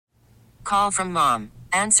Call from mom.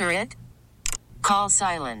 Answer it. Call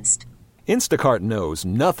silenced. Instacart knows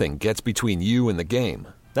nothing gets between you and the game.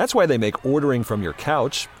 That's why they make ordering from your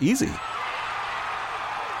couch easy.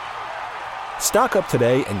 Stock up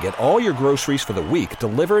today and get all your groceries for the week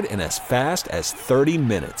delivered in as fast as 30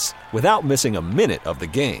 minutes without missing a minute of the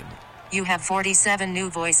game. You have 47 new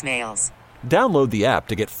voicemails. Download the app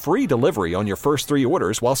to get free delivery on your first 3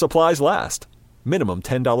 orders while supplies last. Minimum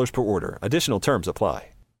 $10 per order. Additional terms apply.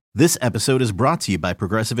 This episode is brought to you by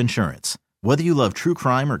Progressive Insurance. Whether you love true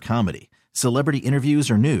crime or comedy, celebrity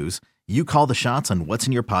interviews or news, you call the shots on what's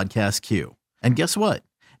in your podcast queue. And guess what?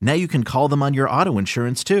 Now you can call them on your auto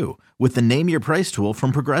insurance too with the Name Your Price tool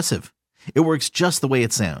from Progressive. It works just the way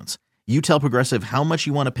it sounds. You tell Progressive how much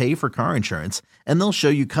you want to pay for car insurance, and they'll show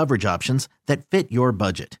you coverage options that fit your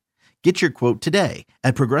budget. Get your quote today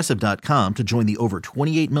at Progressive.com to join the over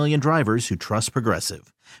 28 million drivers who trust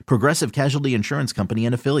Progressive. Progressive Casualty Insurance Company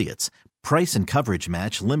and Affiliates. Price and coverage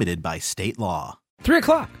match limited by state law. 3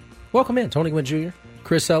 o'clock. Welcome in. Tony Gwynn Jr.,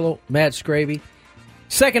 Chris Ello, Matt Scraby.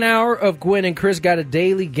 Second hour of Gwynn and Chris got a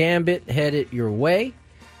Daily Gambit headed your way.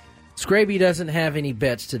 Scraby doesn't have any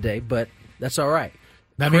bets today, but that's all right.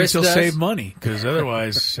 That means he'll save money, because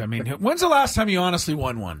otherwise, I mean, when's the last time you honestly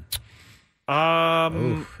won one?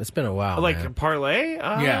 It's been a while. Like man. a parlay?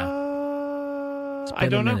 Yeah. I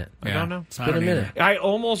don't know. I Yeah. don't know. It's been a minute. I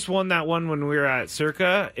almost won that one when we were at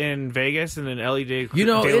Circa in Vegas, and then Ellie Day. You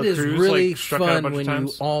know, it is Cruz, really struck out a fun bunch when of you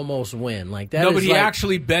times. almost win. Like that. No, but is he like,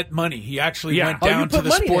 actually bet money. He actually Yeah. went Oh, you down to put the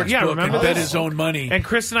money sports down. book remember and bet this? his own money. And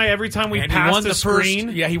Chris and I, every time we And he passed won the screen,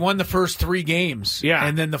 he won the first 3 games. Yeah.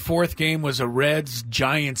 And then the 4th game was a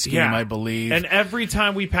Reds-Giants game, I believe. And every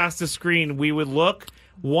time we passed the screen, we would look.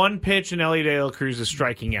 One pitch and Ellie De La Cruz is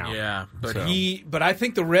striking out. Yeah, but So. but I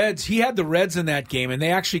think the Reds, he had the Reds in that game, and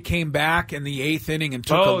they actually came back in the 8th inning and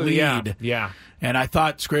took a lead. Yeah. And I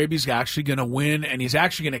thought Scraby's actually going to win, and he's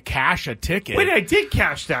actually going to cash a ticket. Wait, I did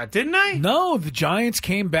cash that, didn't I? No, the Giants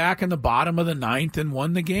came back in the bottom of the 9th and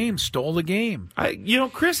won the game, stole the game.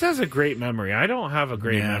 Chris has a great memory. I don't have a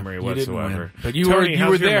great memory you didn't whatsoever. win. But you Tony, were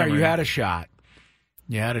how's your there. memory? You had a shot.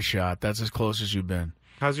 You had a shot. That's as close as you've been.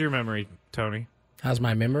 How's your memory, Tony? How's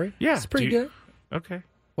my memory? Yeah, it's pretty good. Okay.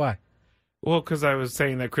 Why? Well, because I was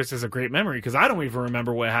saying that Chris has a great memory, because I don't even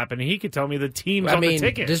remember what happened. He could tell me the teams on the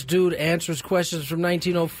ticket. This dude answers questions from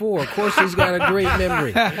 1904. Of course he's got a great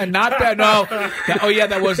memory. Not that, no.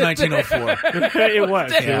 That was 1904. It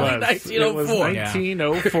was. Definitely It was.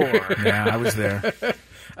 1904. It was 1904. Yeah, I was there.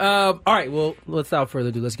 All right, well, without further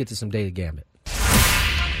ado, let's get to some Daily Gambit.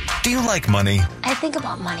 Do you like money? I think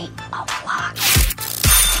about money a lot.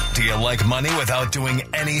 Do you like money without doing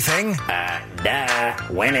anything?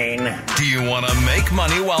 Winning. Do you want to make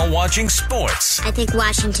money while watching sports? I think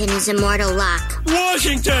Washington is immortal luck.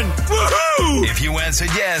 Washington! Woohoo! If you answered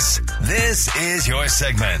yes, this is your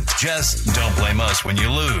segment. Just don't blame us when you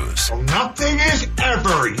lose. Nothing is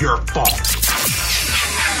ever your fault.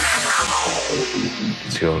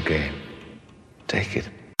 It's your game. Take it.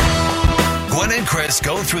 Gwynn and Chris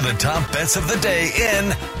go through the top bets of the day in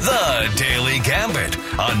The Daily Gambit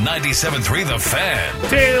on 97.3 The Fan.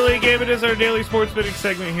 Daily Gambit is our daily sports betting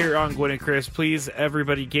segment here on Gwynn and Chris. Please,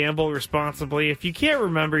 everybody, gamble responsibly. If you can't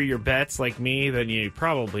remember your bets like me, then you're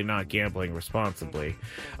probably not gambling responsibly.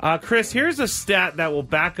 Chris, here's a stat that will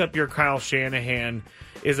back up your Kyle Shanahan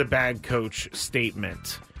is a bad coach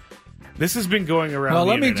statement. This has been going around. Well,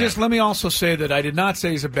 the let internet. me also say that I did not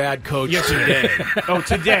say he's a bad coach today.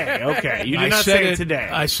 Today. Okay, you did not say it today.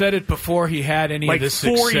 I said it before he had any of this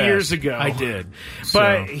success. 4 years ago. I did.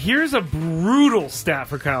 But here's a brutal stat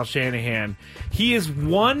for Kyle Shanahan. He is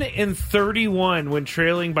 1-31 when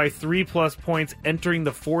trailing by 3+ points entering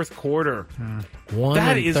the fourth quarter.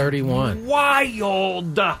 1-31.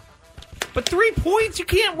 Wild. But 3 points, you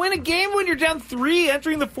can't win a game when you're down 3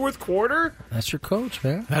 entering the fourth quarter. That's your coach,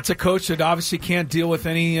 man. That's a coach that obviously can't deal with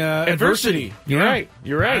any adversity. You're right.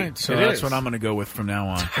 You're right. So that's what I'm going to go with from now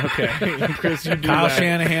on. Okay. Chris, you do Kyle that.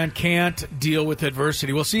 Shanahan can't deal with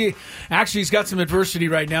adversity. We'll see. Actually, he's got some adversity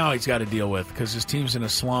right now he's got to deal with because his team's in a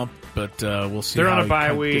slump, but we'll see They're how on a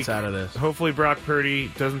bye he week. gets out of this. Hopefully Brock Purdy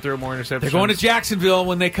doesn't throw more interceptions. They're going to Jacksonville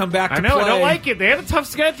when they come back to I know. play. I don't like it. They have a tough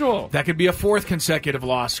schedule. That could be a 4th consecutive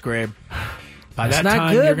loss, Scrabe. By That's that not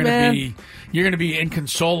time, good, you're going to be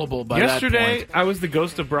inconsolable by that Yesterday, point. I was the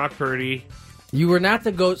ghost of Brock Purdy. You were not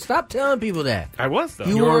the goat. Stop telling people that. I was, though.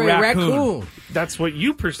 You were a raccoon. That's what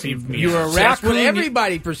you perceived me You were a as. That's raccoon. what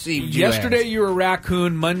everybody perceived you Yesterday, as. you were a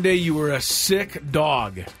raccoon. Monday, you were a sick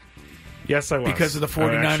dog. Yes, I was. Because of the I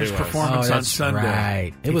 49ers' actually was. performance Oh, on that's Sunday.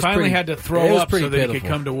 right. He finally had to throw up so that he could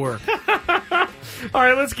come to work. All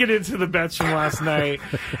right, let's get into the bets from last night.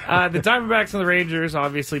 The Diamondbacks and the Rangers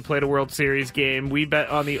obviously played a World Series game. We bet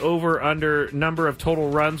on the over-under number of total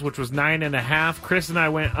runs, which was 9.5. Chris and I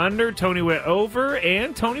went under. Tony went over,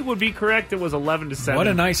 and Tony would be correct. It was 11-7. What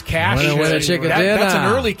a nice cash in. That's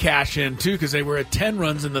an early cash in, too, because they were at 10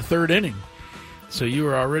 runs in the third inning. So you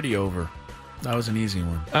were already over. That was an easy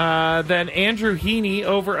one. Then Andrew Heaney,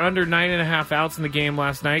 over under 9.5 outs in the game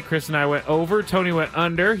last night. Chris and I went over. Tony went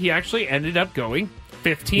under. He actually ended up going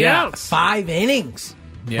 15 outs. 5 innings.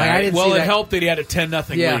 Yeah. It helped that he had a 10-0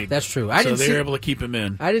 lead. Yeah, that's true. They were able to keep him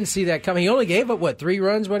in. I didn't see that coming. He only gave up, 3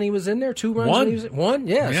 runs when he was in there? 2 runs? One. When he was in? 1?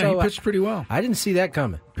 Yeah. So he pitched pretty well. I didn't see that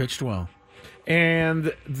coming. Pitched well.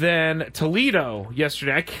 And then Toledo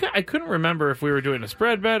yesterday. I couldn't remember if we were doing a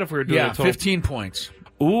spread bet, if we were doing a total. 15 points.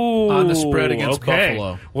 Ooh, on the spread against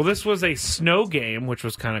Buffalo. Well, this was a snow game, which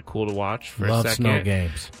was kind of cool to watch for Love a second. Snow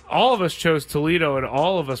games. All of us chose Toledo, and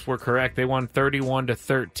all of us were correct. They won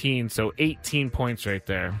 31-13, so 18 points right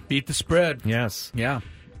there. Beat the spread. Yes. Yeah.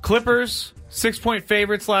 Clippers, 6-point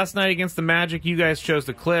favorites last night against the Magic. You guys chose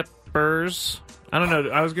the Clippers. I don't know.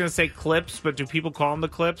 I was going to say Clips, but do people call them the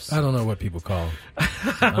Clips? I don't know what people call them.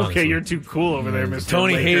 Okay, you're too cool over there, Mr.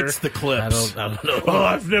 Tony Laker. hates the Clips. I don't know. Oh,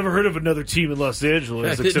 I've never heard of another team in Los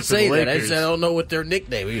Angeles except for the Lakers. I don't know what their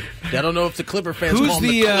nickname is. I don't know if the Clipper fans call them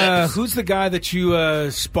the Clips. Who's the guy that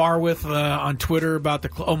you spar with on Twitter about the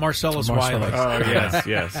Marcellus Wiley. Oh, yes.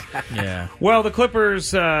 Yeah. Well, the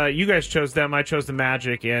Clippers, you guys chose them. I chose the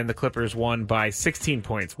Magic, and the Clippers won by 16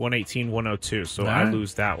 points, 118-102. So I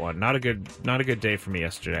lose that one. Not a good day for me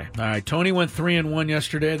yesterday. All right, Tony went 3-1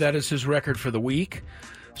 yesterday. That is his record for the week.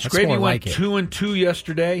 Scrappy went 2-2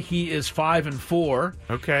 yesterday. He is 5-4.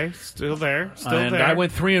 Okay, still there. I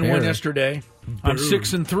went 3-1 yesterday. I'm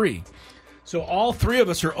 6-3. So all three of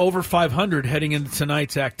us are over 500 heading into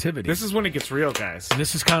tonight's activity. This is when it gets real, guys.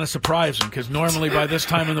 This is kind of surprising because normally by this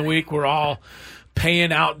time in the week we're all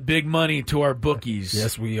paying out big money to our bookies.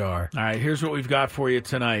 Yes, we are. All right, here's what we've got for you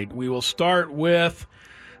tonight. We will start with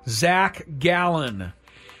Zach Gallen.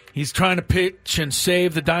 He's trying to pitch and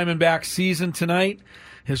save the Diamondbacks season tonight.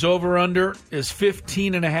 His over-under is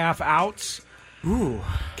 15.5 outs. Ooh.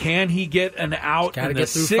 Can he get an out in the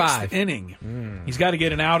 6th inning? He's got to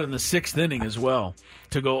get an out in the 6th inning as well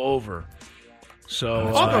to go over. So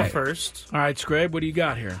I'll go first. All right, Scrabe, what do you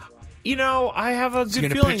got here? You know, I have a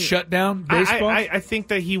good feeling. Pitch shutdown baseball? I think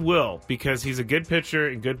that he will because he's a good pitcher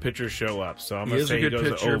and good pitchers show up. So I'm going to say he goes over. He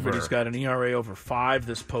is a good pitcher, but he's got an ERA over 5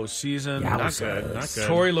 this postseason. Yeah, not good.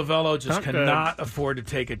 Torey Lovello just cannot afford to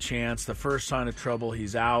take a chance. The first sign of trouble,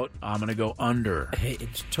 he's out. I'm going to go under. Hey,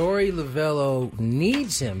 Torey Lovello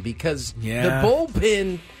needs him because the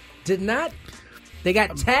bullpen did not. They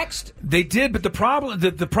got taxed. They did, but the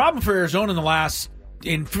problem for Arizona in the last.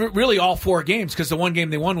 In really all 4 games, because the one game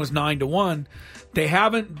they won was 9-1. They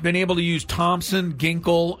haven't been able to use Thompson,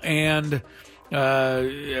 Ginkel, and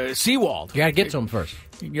Seawald. You got to get to them first.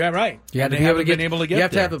 Yeah, right. You have to been able to get. You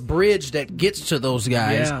have to have a bridge that gets to those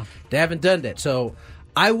guys. Yeah. They haven't done that. So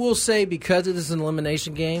I will say, because it is an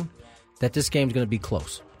elimination game, that this game's going to be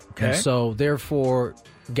close. Okay. And so therefore,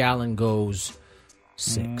 Gallen goes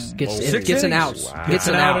 6. Gets an out. Wow. Gets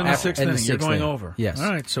an out in the 6th inning. You're going over. Yes. All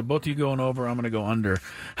right, so both of you going over. I'm going to go under.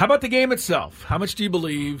 How about the game itself? How much do you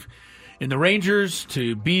believe in the Rangers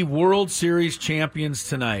to be World Series champions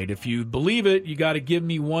tonight? If you believe it, you got to give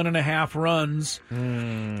me 1.5 runs.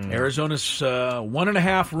 Arizona's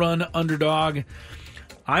 1.5 run underdog.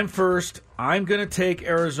 I'm first. I'm going to take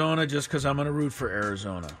Arizona just because I'm going to root for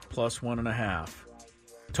Arizona. Plus 1.5.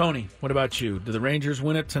 Tony, what about you? Do the Rangers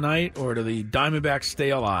win it tonight, or do the Diamondbacks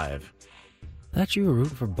stay alive? I thought you were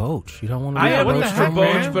rooting for Boch. You don't want to root for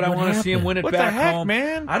Boch, but I want to see him win it back home.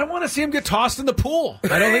 Man? I don't want to see him get tossed in the pool.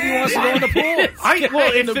 I don't think he wants to go in the pool. I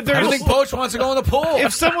don't think Boch wants to go in the pool.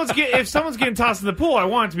 If someone's getting tossed in the pool, I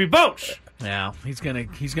want it to be Boch. Yeah, he's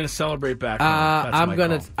gonna celebrate back home.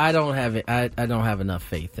 I don't have it. I don't have enough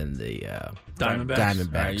faith in the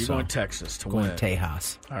Diamondbacks. All right, you're going Texas to going win.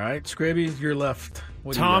 Tejas. All right, Scraby, you're left.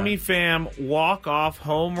 Tommy Pham walk-off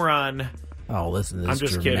home run. Oh, listen to this. I'm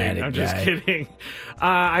just kidding. I'm just kidding.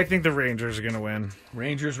 I think the Rangers are going to win.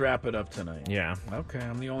 Rangers wrap it up tonight. Yeah. Okay,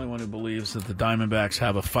 I'm the only one who believes that the Diamondbacks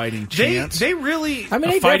have a fighting chance. They really. I mean,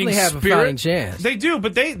 they definitely have a fighting chance. They do,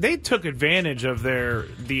 but they took advantage of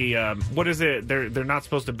what is it? They're not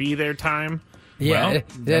supposed to be their time. Yeah,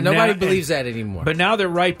 nobody believes that anymore. But now they're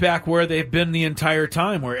right back where they've been the entire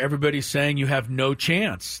time, where everybody's saying you have no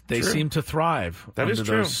chance. They seem to thrive under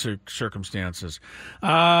those circumstances.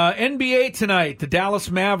 NBA tonight, the Dallas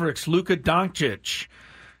Mavericks, Luka Doncic,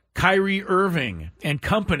 Kyrie Irving, and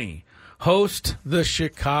company host the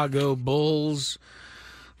Chicago Bulls.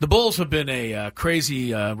 The Bulls have been a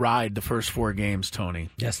crazy ride the first 4 games, Tony.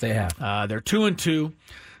 Yes, they have. They're 2-2.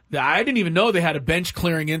 I didn't even know they had a bench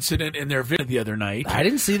clearing incident in their video the other night. I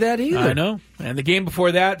didn't see that either. I know. And the game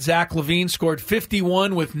before that, Zach LaVine scored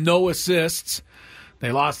 51 with no assists.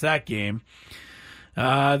 They lost that game.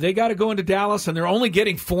 They got to go into Dallas, and they're only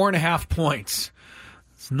getting 4.5 points.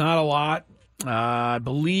 It's not a lot. I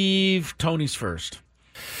believe Tony's first.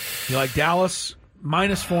 You like Dallas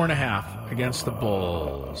minus 4.5 against the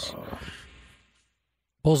Bulls.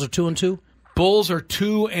 Bulls are 2-2? Bulls are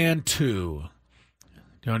 2-2.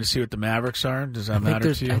 Do you want to see what the Mavericks are? Does that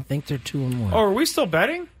matter to you? I think they're 2-1. Oh, are we still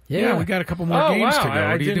betting? Yeah, we got a couple more games to go. I What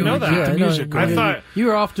are you didn't doing? know that. Keep the music going. I thought you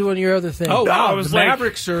were off doing your other thing. Oh, wow. was The like-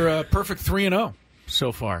 Mavericks are a perfect 3-0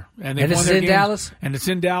 so far. And they've And won it's their in games- Dallas? And it's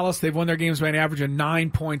in Dallas. They've won their games by an average of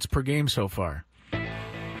 9 points per game so far.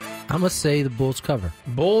 I'm going to say the Bulls cover.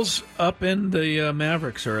 Bulls up in the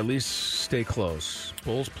Mavericks, or at least stay close.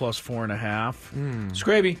 Bulls plus 4.5.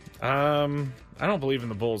 Scraby. I don't believe in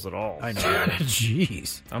the Bulls at all. I know.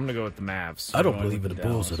 Jeez. I'm going to go with the Mavs. I don't believe in the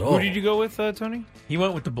Bulls at all. Who did you go with, Tony? He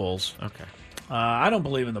went with the Bulls. Okay. I don't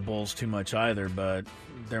believe in the Bulls too much either, but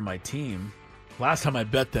they're my team. Last time I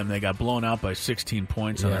bet them, they got blown out by 16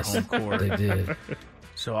 points on their home court. They did.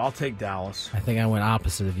 So I'll take Dallas. I think I went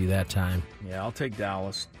opposite of you that time. Yeah, I'll take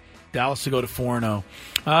Dallas. Dallas to go to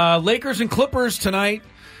 4-0. Lakers and Clippers tonight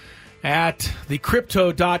at the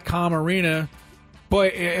Crypto.com arena. Boy,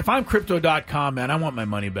 if I'm Crypto.com, man, I want my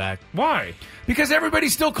money back. Why? Because everybody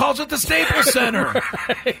still calls it the Staples Center.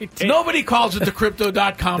 Nobody calls it the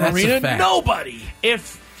Crypto.com That's arena. a fact. Nobody.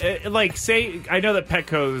 If, say, I know that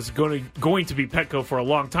Petco is going to be Petco for a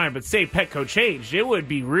long time, but say Petco changed, it would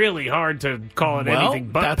be really hard to call it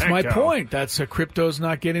anything but that's Petco. my point. That's Crypto's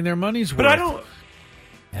not getting their money's worth. But I don't.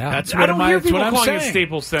 Yeah. That's I what, don't hear that's people what I'm calling saying. it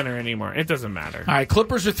Staples Center anymore. It doesn't matter. All right,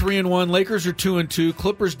 Clippers are 3-1. Lakers are 2-2.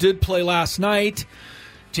 Clippers did play last night.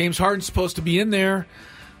 James Harden's supposed to be in there.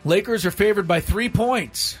 Lakers are favored by 3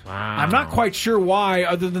 points. Wow. I'm not quite sure why,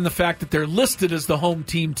 other than the fact that they're listed as the home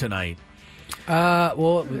team tonight.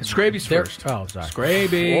 Well, Scraby's first. Oh, sorry.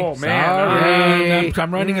 Scraby. Oh, man. Yeah,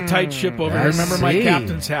 I'm running a tight ship over here. Remember my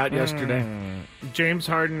captain's hat yesterday. James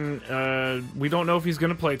Harden, we don't know if he's going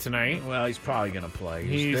to play tonight. Well, he's probably going to play.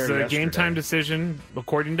 He's there a game-time decision,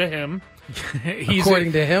 according to him.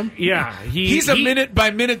 According to him? Yeah. He's a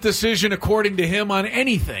minute-by-minute decision, according to him, on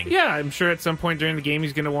anything. Yeah, I'm sure at some point during the game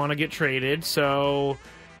he's going to want to get traded, so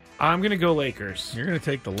I'm going to go Lakers. You're going to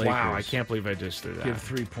take the Lakers. Wow, I can't believe I just did that. Give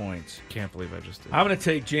 3 points. Can't believe I just did that. I'm going to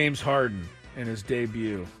take James Harden in his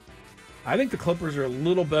debut. I think the Clippers are a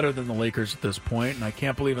little better than the Lakers at this point, and I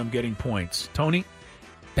can't believe I'm getting points. Tony?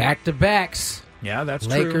 Back-to-backs. Yeah, that's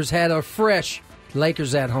Lakers true. had a fresh.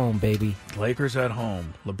 Lakers at home, baby. Lakers at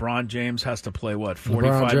home. LeBron James has to play, what, LeBron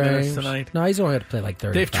 45 minutes James. tonight? No, he's only had to play like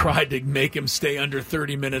 30. They've tried to make him stay under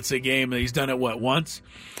 30 minutes a game, and he's done it, what, once?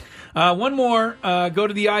 One more. Go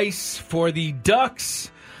to the ice for the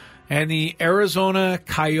Ducks and the Arizona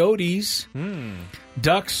Coyotes.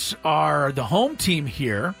 Ducks are the home team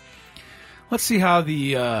here. Let's see how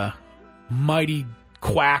the mighty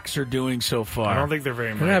Quacks are doing so far. I don't think they're very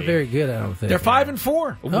mighty. They're not very good, I don't think. They're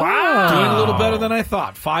 5-4. Wow. Doing a little better than I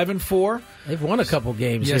thought. 5-4. They've won a couple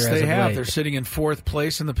games Yes, here as they of have. late. They're sitting in 4th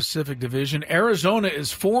place in the Pacific Division. Arizona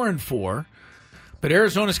is 4-4, but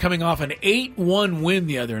Arizona's coming off an 8-1 win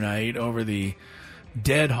the other night over the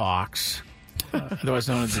Dead Hawks, otherwise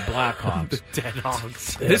known as the Black Hawks. Dead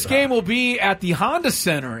Hawks. This game will be at the Honda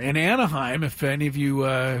Center in Anaheim if any of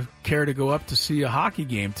you care to go up to see a hockey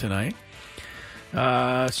game tonight.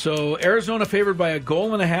 So Arizona favored by 1.5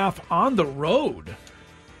 goals on the road.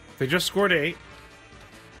 They just scored 8.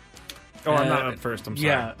 Oh, I'm not up first. I'm sorry.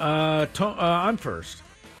 Yeah, I'm first.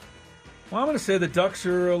 Well, I'm going to say the Ducks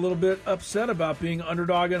are a little bit upset about being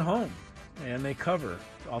underdog at home, and they cover.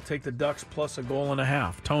 I'll take the Ducks plus 1.5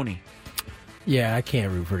 goals. Tony. Yeah, I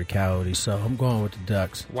can't root for the Coyotes, so I'm going with the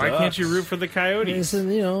Ducks. Why can't you root for the Coyotes? Listen,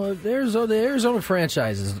 the Arizona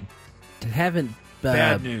franchises haven't...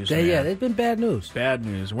 Bad news, man. Yeah, they've been bad news. Bad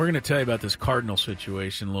news. We're going to tell you about this Cardinal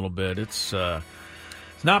situation a little bit. It's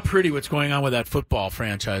not pretty what's going on with that football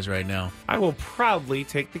franchise right now. I will proudly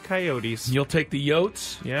take the Coyotes. You'll take the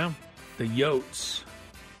Yotes? Yeah. The Yotes.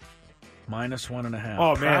 Minus 1.5.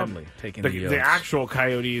 Oh, proudly man. Taking the Yotes. The actual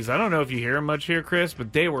Coyotes, I don't know if you hear them much here, Chris,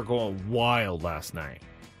 but they were going wild last night.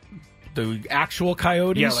 The actual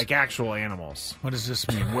coyotes? Yeah, like actual animals. What does this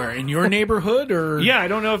mean? Where, in your neighborhood? Or yeah, I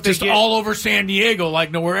don't know if just they all over San Diego,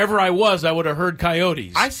 like wherever I was, I would have heard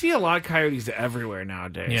coyotes. I see a lot of coyotes everywhere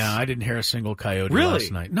nowadays. Yeah, I didn't hear a single coyote Really?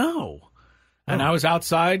 last night. No. And I was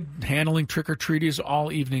outside handling trick-or-treaties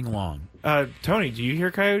all evening long. Tony, do you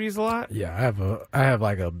hear coyotes a lot? Yeah, I have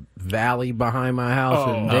like a valley behind my house,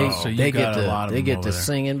 and they get to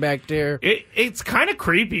singing back there. It's kind of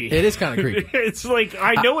creepy. It is kind of creepy. It's like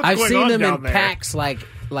I know what's I've going seen on them down in there. packs, like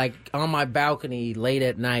on my balcony late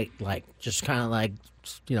at night, like just kind of like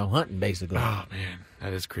hunting basically. Oh man,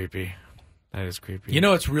 that is creepy. That is creepy.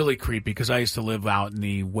 It's really creepy because I used to live out in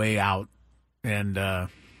the way out, and I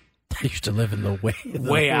used to live in the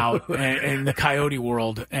way out in the coyote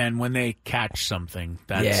world, and when they catch something,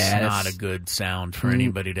 that's not a good sound for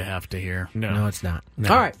anybody to have to hear. No, it's not. No.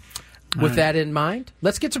 All right. With that in mind,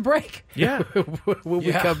 let's get to break. Yeah. When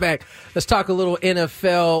we come back, let's talk a little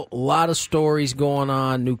NFL. A lot of stories going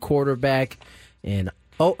on. New quarterback not in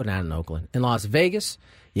Oakland, in Las Vegas.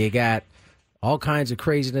 You got all kinds of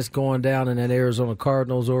craziness going down in that Arizona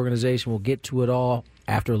Cardinals organization. We'll get to it all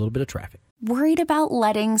after a little bit of traffic. Worried about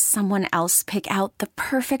letting someone else pick out the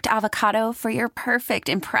perfect avocado for your perfect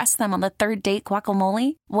impress them on the third date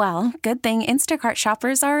guacamole? Well, good thing Instacart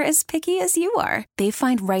shoppers are as picky as you are. They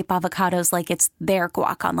find ripe avocados like it's their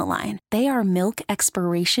guac on the line. They are milk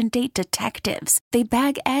expiration date detectives. They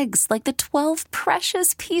bag eggs like the 12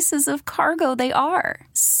 precious pieces of cargo they are.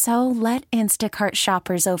 So let Instacart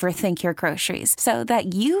shoppers overthink your groceries so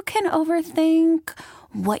that you can overthink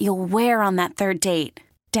what you'll wear on that third date.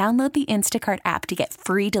 Download the Instacart app to get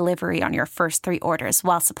free delivery on your first 3 orders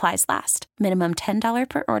while supplies last. Minimum $10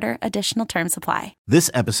 per order. Additional terms apply. This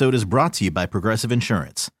episode is brought to you by Progressive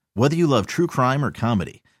Insurance. Whether you love true crime or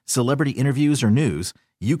comedy, celebrity interviews or news,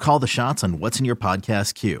 you call the shots on what's in your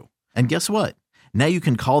podcast queue. And guess what? Now you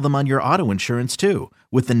can call them on your auto insurance too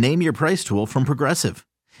with the Name Your Price tool from Progressive.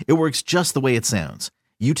 It works just the way it sounds.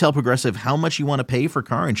 You tell Progressive how much you want to pay for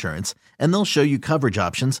car insurance, and they'll show you coverage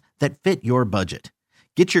options that fit your budget.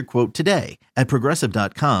 Get your quote today at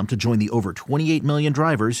Progressive.com to join the over 28 million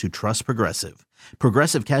drivers who trust Progressive.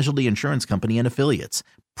 Progressive Casualty Insurance Company and Affiliates.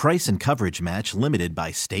 Price and coverage match limited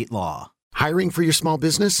by state law. Hiring for your small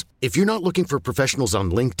business? If you're not looking for professionals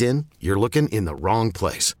on LinkedIn, you're looking in the wrong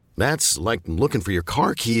place. That's like looking for your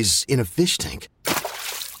car keys in a fish tank.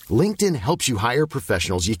 LinkedIn helps you hire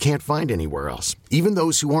professionals you can't find anywhere else, even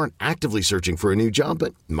those who aren't actively searching for a new job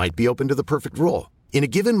but might be open to the perfect role. In a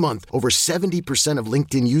given month, over 70% of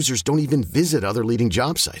LinkedIn users don't even visit other leading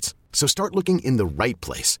job sites. So start looking in the right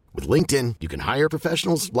place. With LinkedIn, you can hire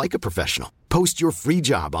professionals like a professional. Post your free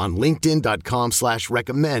job on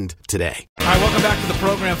linkedin.com/recommend today. All right, welcome back to the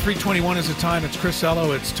program. 3:21 is the time. It's Chris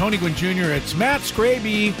Ello. It's Tony Gwynn Jr. It's Matt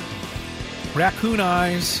Scraby. Raccoon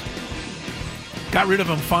Eyes. Got rid of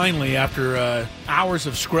him finally after hours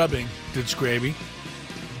of scrubbing, did Scraby.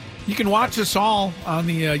 You can watch us all on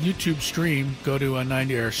the YouTube stream. Go to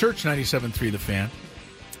search 97.3 The Fan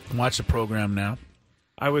and watch the program now.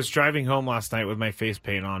 I was driving home last night with my face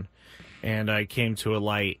paint on, and I came to a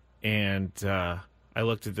light, and I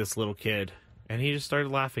looked at this little kid, and he just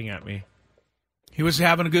started laughing at me. He was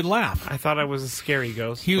having a good laugh. I thought I was a scary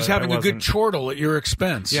ghost. He was having a good chortle at your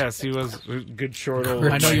expense. Yes, he was a good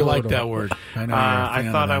chortle. I know you like that word. I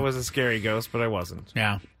thought I was a scary ghost, but I wasn't.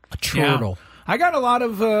 Yeah. A chortle. Yeah. I got a lot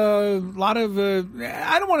of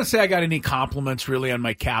I don't want to say I got any compliments really on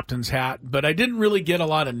my captain's hat, but I didn't really get a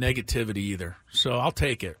lot of negativity either. So I'll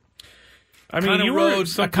take it. I mean,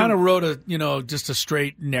 I kind of wrote just a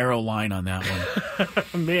straight narrow line on that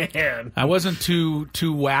one. Man, I wasn't too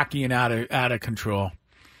wacky and out of control.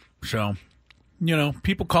 So,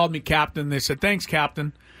 people called me captain. They said, "Thanks,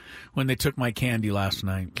 captain," when they took my candy last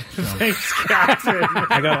night. So. Thanks, Captain.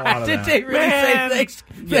 I got a lot of that. Did they really say thanks?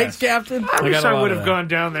 Yes. Thanks, Captain. I wish I would have gone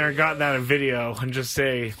down there and gotten that in video and just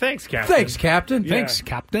say, "Thanks, Captain." Thanks, Captain. Yeah. Thanks,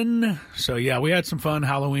 Captain. So yeah, we had some fun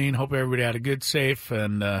Halloween. Hope everybody had a good, safe,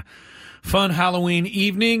 and fun Halloween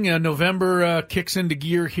evening. November kicks into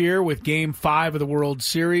gear here with Game 5 of the World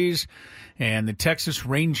Series. And the Texas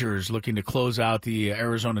Rangers looking to close out the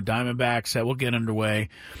Arizona Diamondbacks. That will get underway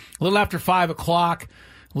a little after 5 o'clock.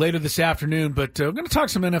 Later this afternoon, but we're going to talk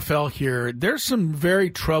some NFL here. There's some very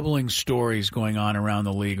troubling stories going on around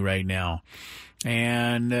the league right now.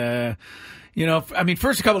 And,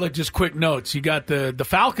 first a couple of just quick notes. You got the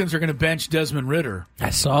Falcons are going to bench Desmond Ritter.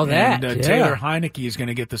 I saw that. And Taylor Heineke is going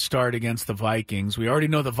to get the start against the Vikings. We already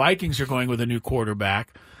know the Vikings are going with a new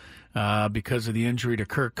quarterback because of the injury to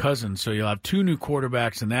Kirk Cousins. So you'll have 2 new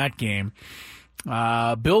quarterbacks in that game.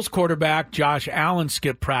 Bills quarterback Josh Allen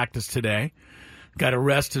skipped practice today. Got to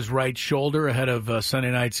rest his right shoulder ahead of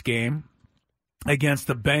Sunday night's game against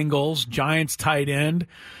the Bengals. Giants tight end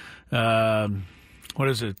what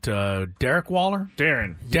is it, Derek Waller?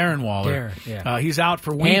 Darren Waller. He's out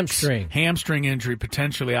for weeks. Hamstring injury,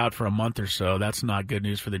 potentially out for a month or so. That's not good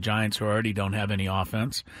news for the Giants, who already don't have any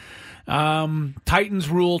offense. Titans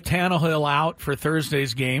rule Tannehill out for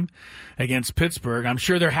Thursday's game against Pittsburgh. I'm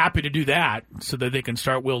sure they're happy to do that so that they can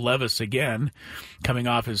start Will Levis again, coming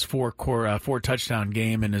off his four touchdown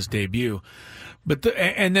game in his debut.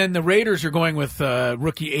 And then the Raiders are going with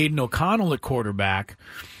rookie Aiden O'Connell at quarterback,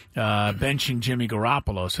 benching Jimmy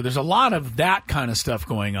Garoppolo. So there's a lot of that kind of stuff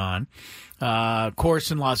going on. Of course,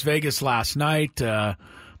 in Las Vegas last night,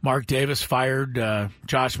 Mark Davis fired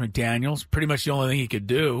Josh McDaniels. Pretty much the only thing he could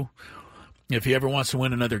do if he ever wants to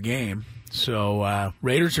win another game. So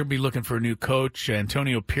Raiders will be looking for a new coach.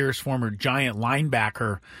 Antonio Pierce, former Giant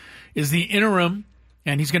linebacker, is the interim,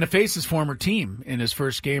 and he's going to face his former team in his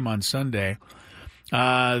first game on Sunday.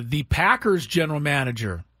 The Packers general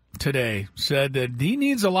manager today said that he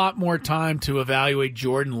needs a lot more time to evaluate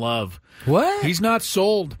Jordan Love. What? He's not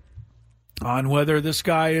sold on whether this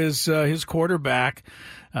guy is his quarterback.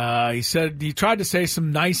 He said he tried to say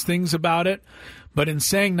some nice things about it, but in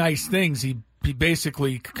saying nice things, he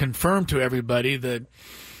basically confirmed to everybody that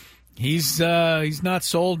he's not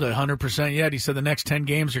sold 100% yet. He said the next 10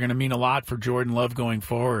 games are going to mean a lot for Jordan Love going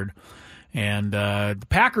forward. And the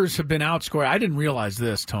Packers have been outscored. I didn't realize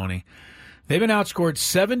this, Tony. They've been outscored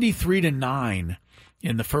 73-9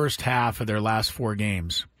 in the first half of their last 4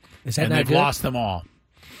 games. And they've lost them all.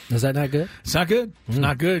 Is that not good? It's not good. It's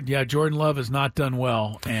not good. Yeah, Jordan Love has not done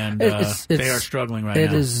well, and they are struggling right now.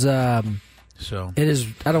 It is. It is.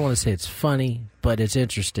 I don't want to say it's funny, but it's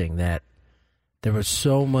interesting that there was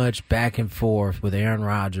so much back and forth with Aaron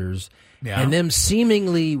Rodgers and them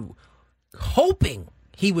seemingly hoping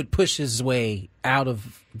he would push his way out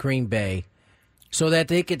of Green Bay so that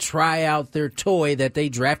they could try out their toy that they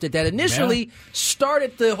drafted that initially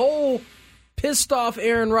started the whole pissed off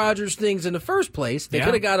Aaron Rodgers things in the first place. They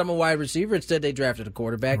could have got him a wide receiver. Instead, they drafted a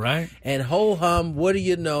quarterback. Right. And ho-hum, what do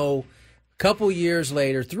you know? A couple years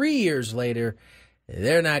later, 3 years later,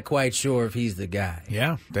 they're not quite sure if he's the guy.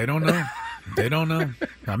 Yeah, they don't know. They don't know.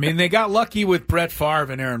 I mean, they got lucky with Brett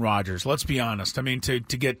Favre and Aaron Rodgers. Let's be honest. I mean, to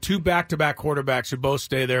get 2 back-to-back quarterbacks who both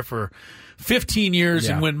stay there for 15 years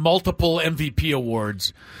and win multiple MVP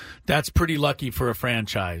awards, that's pretty lucky for a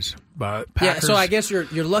franchise. But Packers, so I guess your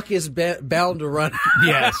luck is bound to run.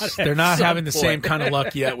 Yes, they're not having the same kind of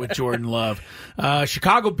luck yet with Jordan Love.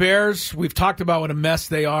 Chicago Bears, we've talked about what a mess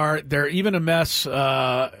they are. They're even a mess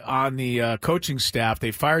on the coaching staff. They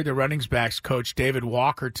fired their running backs coach, David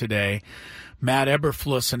Walker, today. Matt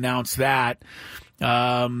Eberflus announced that.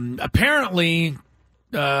 Apparently,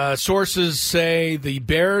 sources say the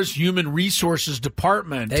Bears Human Resources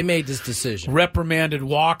Department, they made this decision, reprimanded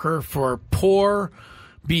Walker for poor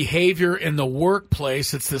behavior in the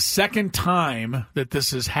workplace. It's the second time that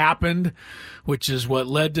this has happened, which is what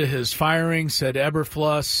led to his firing, said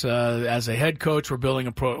Eberflus. As a head coach, we're building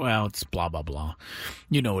a well, it's blah, blah, blah.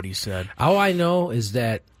 You know what he said. All I know is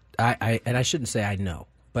that, and I shouldn't say I know,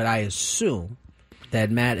 but I assume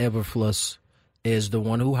that Matt Eberflus is the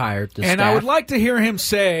one who hired the staff. And I would like to hear him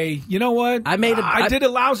say, you know what? I did a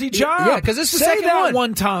lousy job. Yeah, because this is the second one.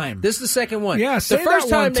 One time. This is the second one. Yeah, say the first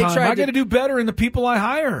that one time. I got to do better in the people I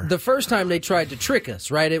hire. The first time they tried to trick us,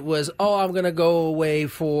 right? It was, I'm going to go away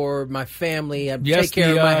for my family. Take care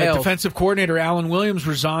of my health. Defensive coordinator Alan Williams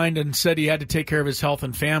resigned and said he had to take care of his health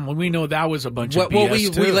and family. We know that was a bunch of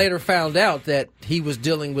BS, we later found out that he was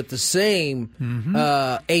dealing with the same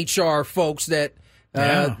HR folks that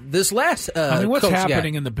this last what's coach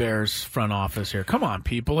happening in the Bears front office here? Come on,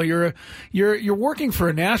 people. You're working for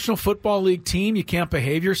a National Football League team. You can't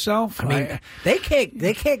behave yourself. I mean, they can't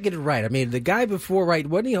get it right. I mean, the guy before, right,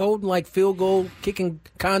 wasn't he holding like field goal kicking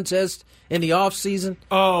contest in the off season?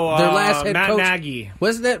 Their last head Matt coach, Nagy.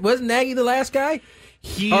 Wasn't Nagy the last guy?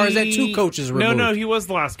 Or is that 2 coaches removed? No, he was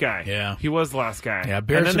the last guy. Yeah. He was the last guy. Yeah,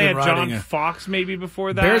 Bears and then have they been had John Fox maybe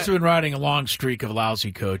before that. Bears have been riding a long streak of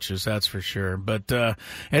lousy coaches, that's for sure. But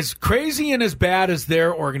as crazy and as bad as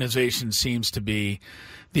their organization seems to be,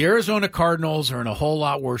 the Arizona Cardinals are in a whole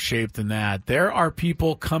lot worse shape than that. There are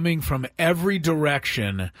people coming from every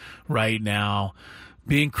direction right now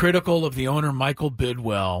being critical of the owner, Michael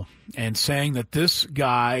Bidwell, and saying that this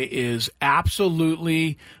guy is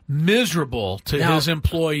absolutely miserable to his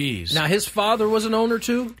employees. Now, his father was an owner,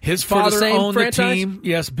 too? His father owned the team.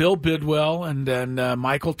 Yes, Bill Bidwell, and then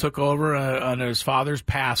Michael took over on his father's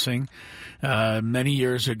passing many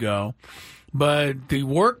years ago. But the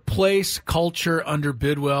workplace culture under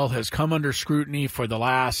Bidwell has come under scrutiny for the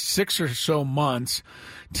last 6 or so months.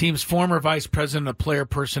 Team's former vice president of player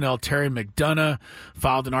personnel, Terry McDonough,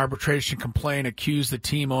 filed an arbitration complaint, accused the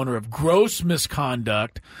team owner of gross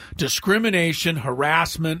misconduct, discrimination,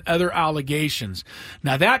 harassment, other allegations.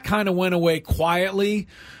 Now, that kind of went away quietly,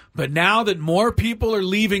 but now that more people are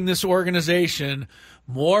leaving this organization,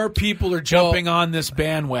 more people are jumping on this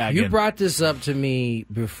bandwagon. You brought this up to me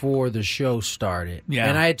before the show started. Yeah.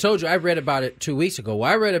 And I had told you, I read about it 2 weeks ago. Well,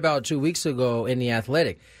 I read about it 2 weeks ago in The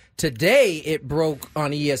Athletic. Today, it broke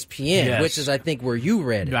on ESPN, Yes. which is, I think, where you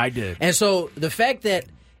read it. I did. And so the fact that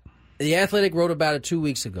The Athletic wrote about it 2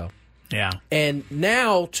 weeks ago, Yeah. and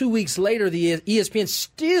now 2 weeks later, the ESPN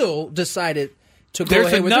still decided to go There's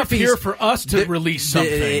ahead with enough their piece. here for us to release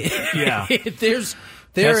something. Yeah.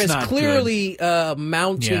 There That's is not clearly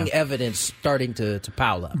mounting evidence starting to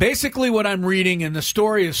pile up. Basically, what I'm reading, and the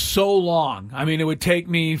story is so long. I mean, it would take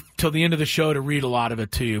me till the end of the show to read a lot of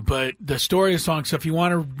it to you. But the story is long, so if you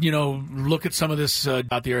want to, look at some of this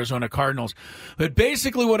about the Arizona Cardinals. But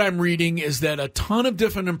basically, what I'm reading is that a ton of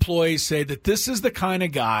different employees say that this is the kind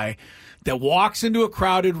of guy that walks into a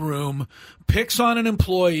crowded room, picks on an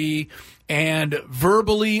employee, and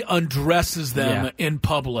verbally undresses them in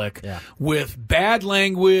public with bad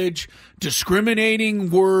language, discriminating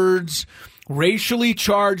words, racially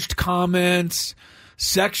charged comments,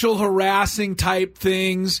 sexual harassing type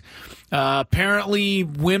things. Apparently,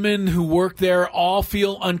 women who work there all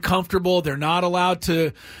feel uncomfortable. They're not allowed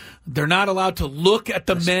to look at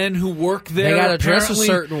the men who work there. They got to dress a Apparently,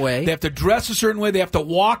 certain way. They have to dress a certain way. They have to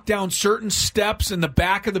walk down certain steps in the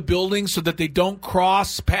back of the building so that they don't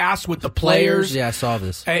cross paths with the players. Yeah, I saw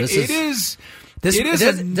this. It is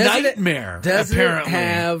a nightmare. Doesn't apparently it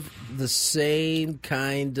have the same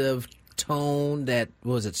kind of tone that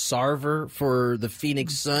was it Sarver for the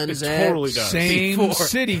Phoenix Suns? It totally does. Same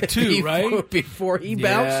city too, right? Before he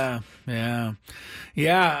bounced. Yeah.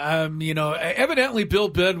 Evidently Bill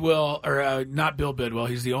Bidwell, or not Bill Bidwell,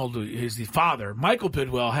 he's the father. Michael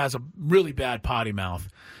Bidwell has a really bad potty mouth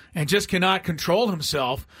and just cannot control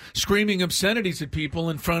himself, screaming obscenities at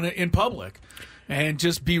people in public. And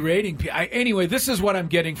just berating people. Anyway, this is what I'm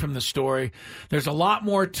getting from the story. There's a lot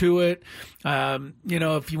more to it.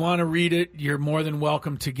 If you want to read it, you're more than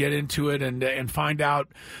welcome to get into it and find out.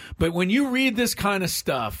 But when you read this kind of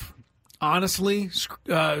stuff, honestly,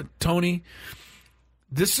 Tony,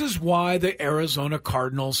 this is why the Arizona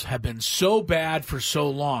Cardinals have been so bad for so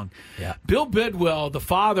long. Yeah. Bill Bidwell, the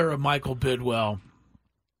father of Michael Bidwell,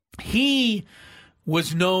 he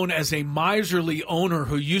was known as a miserly owner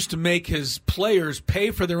who used to make his players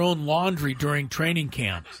pay for their own laundry during training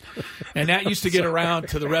camps. And that used to get around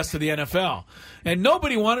to the rest of the NFL. And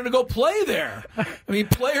nobody wanted to go play there. I mean,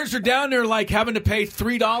 players are down there like having to pay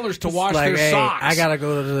 $3 to wash their socks. I got to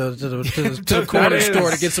go to the quarter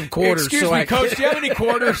store to get some quarters. Excuse me, Coach, do you have any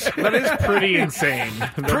quarters? That is pretty insane.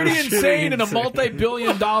 Pretty insane in a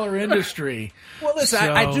multi-billion-dollar industry. Well, listen,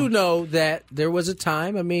 I do know that there was a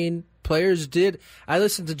time, players did. I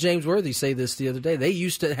listened to James Worthy say this the other day. They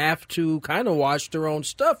used to have to kind of wash their own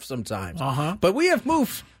stuff sometimes. But we have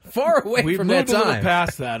moved far away from that time. We've moved a little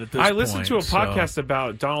past that at this point. I listened to a podcast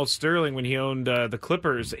about Donald Sterling when he owned the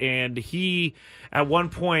Clippers, and he, at one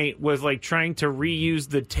point, was trying to reuse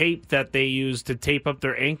the tape that they used to tape up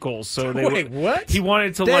their ankles. So they what? He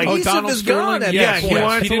wanted to Donald Sterling. He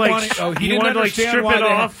wanted to strip it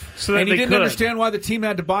off so that and he they didn't could. understand why the team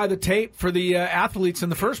had to buy the tape for the athletes in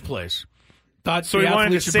the first place. Thought so the he wanted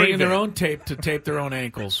athletes to should bring save in their it. own tape to tape their own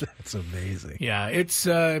ankles. That's amazing. Yeah, it's.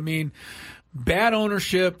 Bad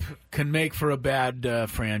ownership can make for a bad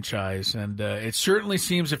franchise, and it certainly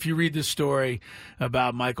seems, if you read this story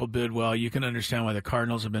about Michael Bidwell, you can understand why the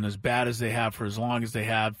Cardinals have been as bad as they have for as long as they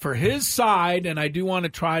have. For his side, and I do want to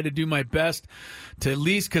try to do my best to at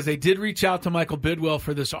least, because they did reach out to Michael Bidwell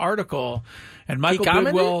for this article, and Michael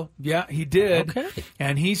Bidwell, he did,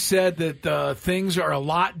 and he said that things are a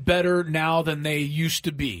lot better now than they used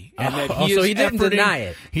to be, and that so he didn't deny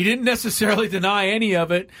it. He didn't necessarily deny any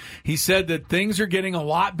of it. He said that things are getting a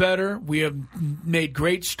lot better. We have made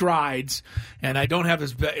great strides, and I don't have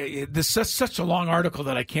this is such a long article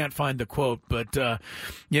that I can't find the quote, but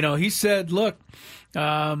he said, look,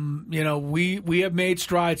 we have made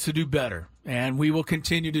strides to do better, and we will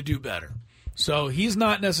continue to do better. So he's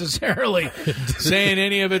not necessarily saying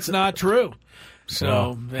any of it's not true.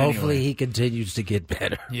 So hopefully he continues to get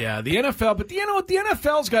better. Yeah, the NFL, but you know what? The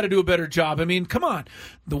NFL's got to do a better job. I mean, come on.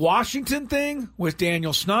 The Washington thing with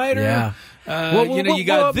Daniel Snyder. Yeah. You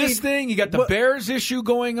got this thing. You got the Bears issue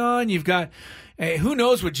going on. You've got who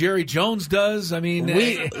knows what Jerry Jones does. I mean,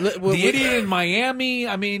 the idiot in Miami.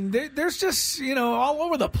 I mean, there's just, all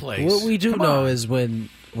over the place. What we do know is when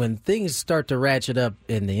things start to ratchet up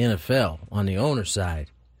in the NFL on the owner side,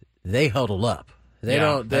 they huddle up. They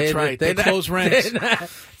don't. That's right. They close ranks.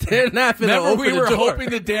 They're not going to open the door. We were hoping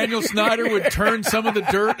that Daniel Snyder would turn some of the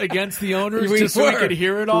dirt against the owners so we could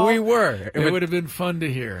hear it all. We were. It would have been fun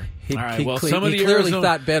to hear. He clearly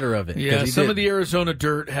thought better of it. Yeah, some of the Arizona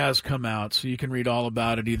dirt has come out, so you can read all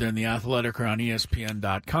about it either in The Athletic or on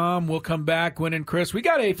ESPN.com. We'll come back, Gwynn and Chris. We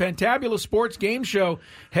got a fantabulous sports game show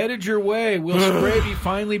headed your way. Will Scraby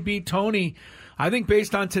finally beat Tony? I think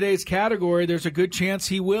based on today's category, there's a good chance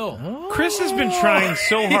he will. Chris has been trying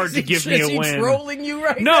so hard to give me a win. Is he trolling you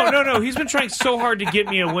right now? No. He's been trying so hard to get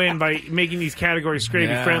me a win by making these categories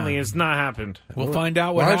Scraby-friendly. It's not happened. We'll find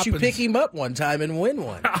out what happens. Why don't you pick him up one time and win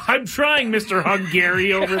one? I'm trying, Mr.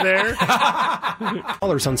 Hungary over there.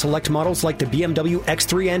 Dollars on select models like the BMW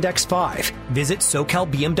X3 and X5. Visit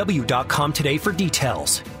SoCalBMW.com today for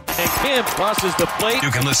details. And Kim crosses the plate.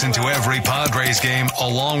 You can listen to every Padres game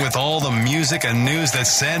along with all the music and news that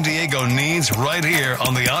San Diego needs right here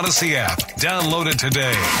on the Odyssey app. Download it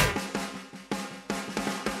today.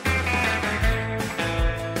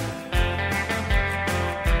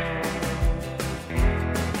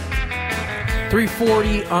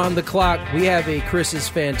 .340 on the clock. We have a Chris's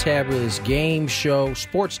Fantabulous game show,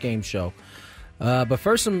 sports game show. But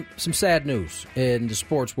first, some sad news in the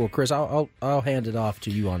sports world. Chris, I'll hand it off to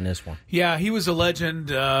you on this one. Yeah, he was a legend,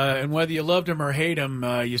 and whether you loved him or hate him,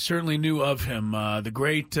 you certainly knew of him. The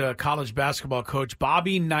great college basketball coach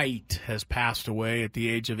Bobby Knight has passed away at the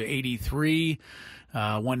age of 83.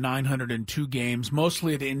 Won 902 games,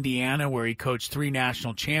 mostly at Indiana, where he coached 3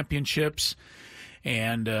 national championships.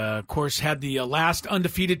 And, of course, had the last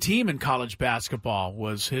undefeated team in college basketball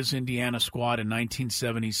was his Indiana squad in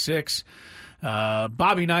 1976.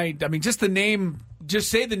 Bobby Knight, I mean, just the name,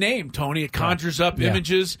 just say the name, Tony. It conjures up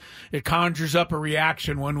images. It conjures up a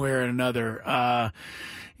reaction one way or another. I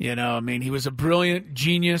mean, he was a brilliant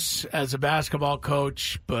genius as a basketball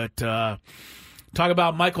coach, but talk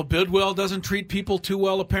about Michael Bidwell doesn't treat people too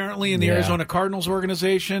well, apparently, in the Arizona Cardinals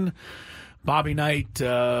organization. Bobby Knight,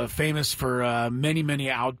 famous for many,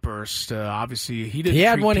 many outbursts. Obviously, he didn't. He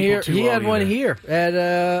had treat one people here. too He well had one either.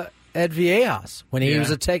 here at Viejas when he was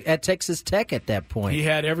at Texas Tech at that point. He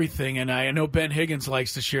had everything, and I know Ben Higgins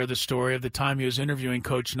likes to share the story of the time he was interviewing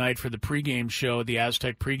Coach Knight for the pregame show, the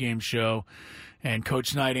Aztec pregame show, and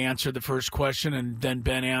Coach Knight answered the first question, and then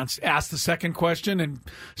Ben asked the second question and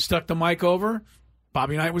stuck the mic over.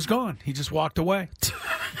 Bobby Knight was gone. He just walked away.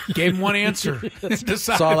 Gave him one answer. That's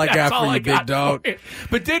all I got for you, big dog.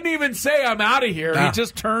 But didn't even say I'm out of here. He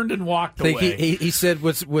just turned and walked away. He said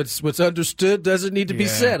what's understood doesn't need to be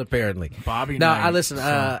said, apparently. Bobby Knight.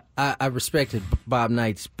 Now, I respected Bob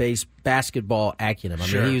Knight's basketball acumen. I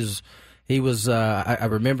mean, he was. I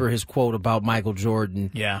remember his quote about Michael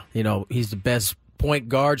Jordan. Yeah. He's the best point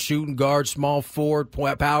guard, shooting guard, small forward,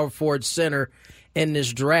 power forward, center in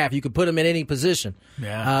this draft. You could put him in any position.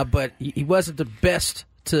 Yeah. But he wasn't the best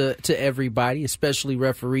to everybody, especially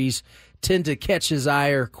referees tend to catch his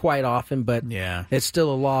ire quite often, but it's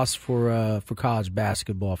still a loss for college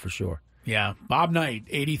basketball for sure. Yeah, Bob Knight,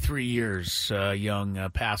 83 years young,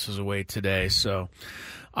 passes away today. So,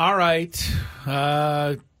 all right,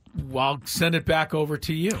 I'll send it back over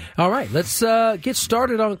to you. All right, let's get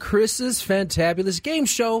started on Chris's Fantabulous game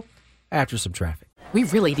show after some traffic. We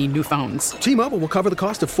really need new phones. T-Mobile will cover the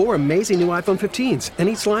cost of 4 amazing new iPhone 15s, and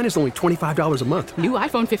each line is only $25 a month. New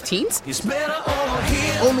iPhone 15s? It's better over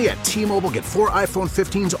here. Only at T-Mobile, get 4 iPhone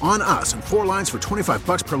 15s on us and 4 lines for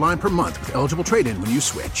 $25 per line per month with eligible trade-in when you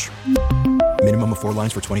switch. Minimum of 4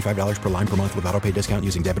 lines for $25 per line per month with autopay discount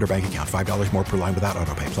using debit or bank account. $5 more per line without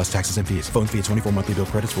autopay, plus taxes and fees. Phone fee at 24 monthly bill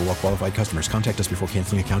credits for well-qualified customers. Contact us before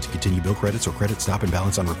canceling account to continue bill credits or credit stop and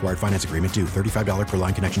balance on required finance agreement due. $35 per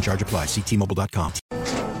line connection charge applies. See T-Mobile.com.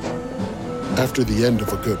 After the end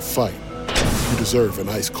of a good fight, you deserve an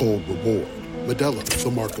ice-cold reward. Modelo is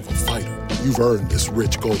the mark of a fighter. You've earned this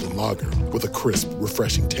rich golden lager with a crisp,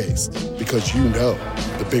 refreshing taste. Because you know,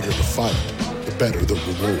 the bigger the fight, the better the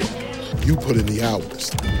reward. You put in the hours,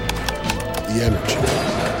 the energy,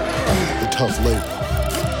 the tough labor.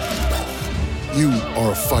 You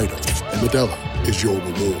are a fighter, and Modelo is your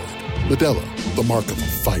reward. Modelo, the mark of a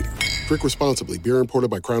fighter. Drink responsibly. Beer imported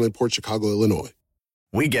by Crown Imports, Chicago, Illinois.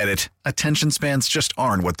 We get it. Attention spans just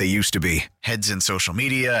aren't what they used to be. Heads in social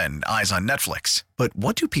media and eyes on Netflix. But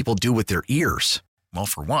what do people do with their ears? Well,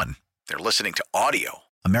 for one, they're listening to audio.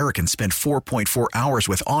 Americans spend 4.4 hours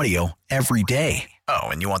with audio every day. Oh,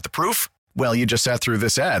 and you want the proof? Well, you just sat through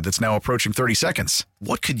this ad that's now approaching 30 seconds.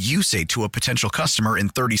 What could you say to a potential customer in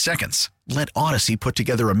 30 seconds? Let Odyssey put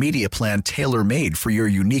together a media plan tailor-made for your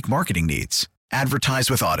unique marketing needs. Advertise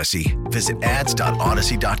with Odyssey. Visit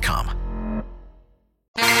ads.odyssey.com.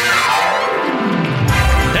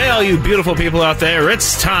 Hey, all you beautiful people out there,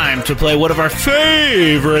 it's time to play one of our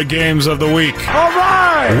favorite games of the week. All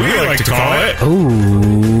right! We like to call it...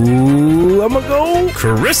 Ooh, I'm gonna go...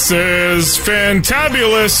 Chris's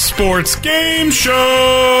Fantabulous Sports Game Show!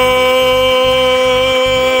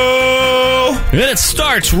 And it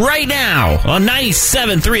starts right now on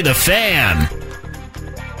 97.3 The Fan.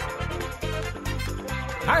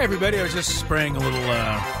 Hi, everybody. I was just spraying a little...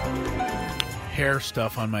 hair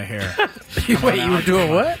stuff on my hair. Wait, you were doing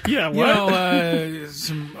what? Yeah, what? You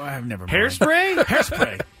know, I've never mind. Hairspray?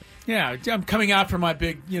 Hairspray. Yeah, I'm coming out for my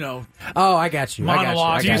big, Oh, I got you.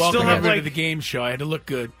 monologue. Do you Welcome still have, everybody like- to the game show. I had to look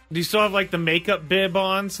good. Do you still have, like, the makeup bib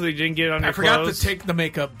on so you didn't get it on your I forgot clothes? to take the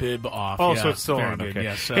makeup bib off. Oh, yeah, so it's still very on. good, Okay.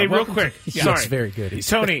 Yes. Hey, real welcome quick. to- Sorry. It's very good.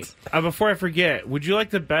 Tony, before I forget, would you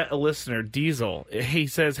like to bet a listener, Diesel? He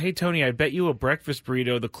says, hey, Tony, I bet you a breakfast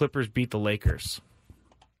burrito the Clippers beat the Lakers.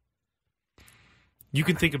 You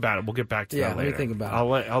can think about it. We'll get back to that later. Let me think about it.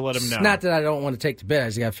 I'll let him know. It's not that I don't want to take the bet. I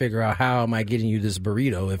just got to figure out how am I getting you this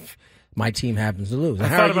burrito if my team happens to lose. And I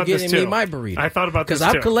how thought are you about this getting me too. my burrito? I thought about this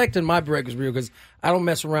because too. I'm collecting my breakfast burrito because I don't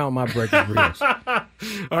mess around with my breakfast burritos.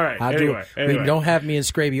 All right. Anyway. Anyway. Don't have me and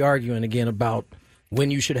Scraby arguing again about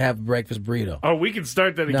when you should have a breakfast burrito. Oh, we can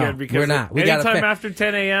start that No, again because we're not. We gotta anytime after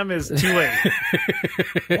 10 a.m. is too late.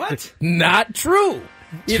 What? Not true.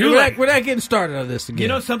 Too We're late. not getting started on this again. You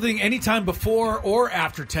know something? Anytime before or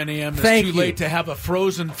after 10 a.m. is Thank too you. late to have a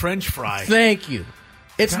frozen French fry. Thank you.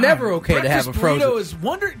 It's God, never okay to have a frozen. Burrito is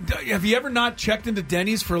have you ever not checked into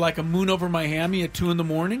Denny's for like a moon over Miami at 2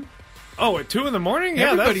 a.m? Oh, at 2 a.m?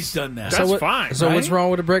 Yeah, everybody's done that. That's fine. So right? what's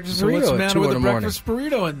wrong with a breakfast So burrito what's the at matter 2 with in a the morning? breakfast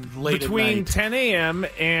burrito and late Between at night? 10 a.m.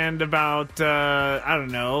 and about, I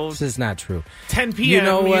don't know, This is not true. 10 p.m. You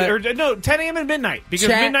know what? Or, no, 10 a.m. and midnight because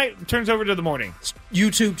Chat. midnight turns over to the morning.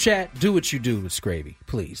 YouTube chat, do what you do with Scraby,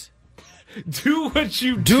 please. Do what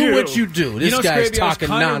you do. Do what you do. This guy's Scraby, talking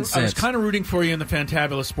I was nonsense. kind of rooting for you in the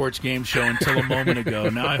Fantabulous Sports Game Show until a moment ago.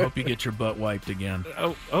 Now I hope you get your butt wiped again.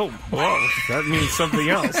 Oh, whoa. That means something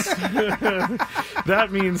else. That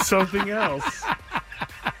means something else.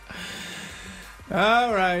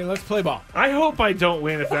 All right, let's play ball. I hope I don't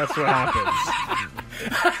win if that's what happens.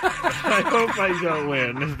 I hope I don't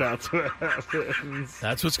win if that's what happens.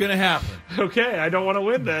 That's what's going to happen. Okay, I don't want to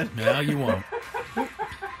win then. No, you won't.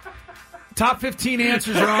 Top 15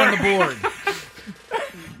 answers are on the board.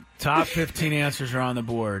 Top 15 answers are on the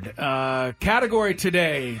board. Category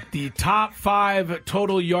today, the top 5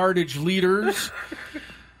 total yardage leaders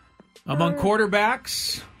among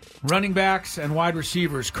quarterbacks, running backs, and wide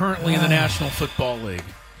receivers currently in the National Football League.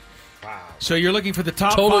 Wow. So you're looking for the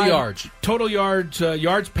top Total 5 yards. Total yards,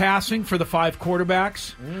 yards passing for the 5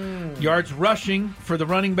 quarterbacks, yards rushing for the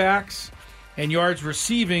running backs, and yards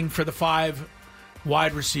receiving for the 5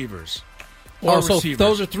 wide receivers. Or so receivers.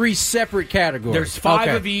 those are 3 separate categories. There's 5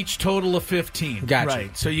 Okay. of each, total of 15. Gotcha.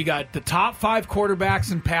 Right. So you got the top 5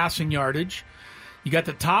 quarterbacks in passing yardage. You got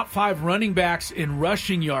the top 5 running backs in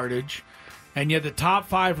rushing yardage. And you have the top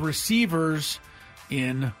 5 receivers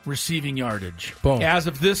in receiving yardage. Boom. As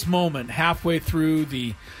of this moment, halfway through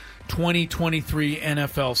the 2023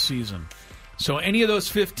 NFL season. So any of those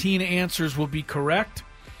 15 answers will be correct.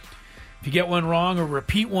 If you get one wrong or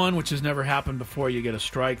repeat one, which has never happened before, you get a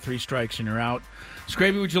strike, 3 strikes, and you're out.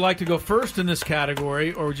 Scraby, would you like to go first in this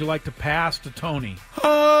category, or would you like to pass to Tony?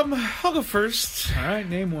 I'll go first. All right,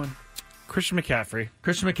 name one. Christian McCaffrey.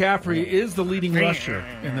 Christian McCaffrey is the leading rusher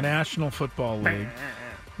in the National Football League.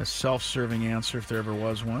 A self-serving answer if there ever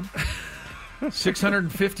was one.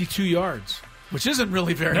 652 yards, which isn't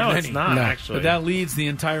really very many. No, it's not, actually. But that leads the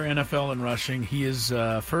entire NFL in rushing. He is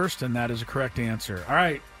first, and that is a correct answer. All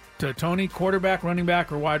right. To Tony, quarterback, running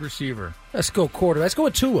back, or wide receiver? Let's go quarterback. Let's go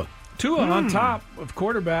with Tua. Tua on top of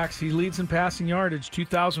quarterbacks. He leads in passing yardage,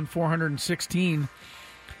 2,416.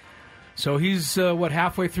 So he's,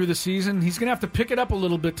 halfway through the season? He's going to have to pick it up a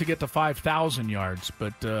little bit to get to 5,000 yards,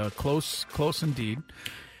 but close indeed.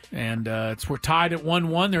 And we're tied at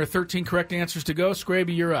 1-1. There are 13 correct answers to go.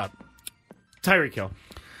 Scraby, you're up. Tyreek Hill.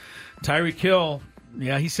 Tyreek Hill,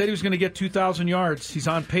 yeah, he said he was going to get 2,000 yards. He's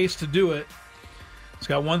on pace to do it. He's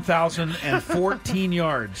got 1,014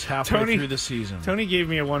 yards halfway through the season. Tony gave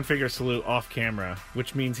me a one-finger salute off camera,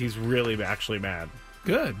 which means he's really actually mad.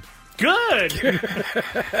 Good.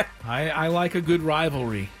 I like a good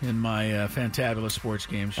rivalry in my Fantabulous sports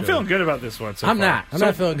game show. I'm feeling good about this one so I'm far. I'm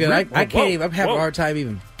not feeling good. I can't even. I'm having a hard time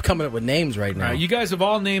even coming up with names right now. You guys have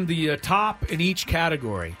all named the top in each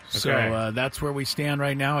category. Okay. So that's where we stand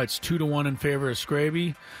right now. It's 2-1 in favor of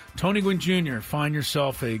Scraby. Tony Gwynn Jr., find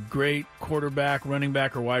yourself a great quarterback, running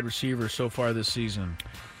back, or wide receiver so far this season.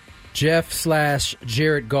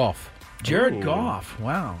 Jeff/Jared Goff. Jared Goff,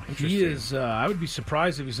 wow. He is, I would be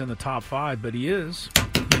surprised if he's in the top 5, but he is.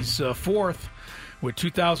 He's fourth with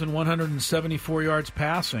 2,174 yards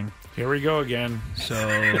passing. Here we go again. So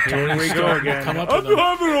here we go again. I'm having a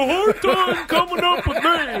hard time coming up with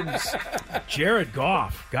names. Jared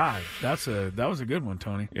Goff, God, that was a good one,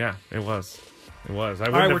 Tony. Yeah, it was. It was. I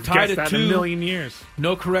All right, wouldn't we're have tied guessed at that 2. in a million years.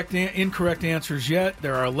 No incorrect answers yet.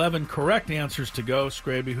 There are 11 correct answers to go.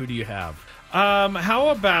 Scraby, who do you have? How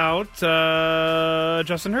about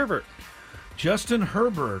Justin Herbert? Justin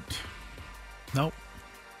Herbert. Nope,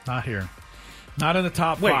 not here. Not in the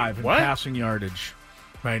top 5 in passing yardage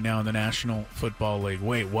right now in the National Football League.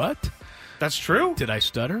 Wait, what? That's true? Did I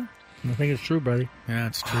stutter? I think it's true, buddy. Yeah,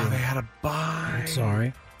 it's true. Oh, they had a bye. I'm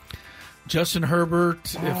sorry. Justin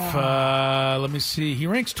Herbert, let me see. He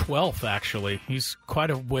ranks 12th, actually. He's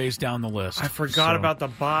quite a ways down the list. I forgot about the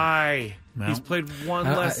bye. No. He's played one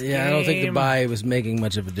less game. I don't think the bye was making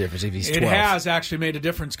much of a difference if he's 12th. It has actually made a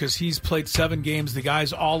difference because he's played 7 games. The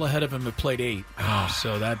guys all ahead of him have played 8.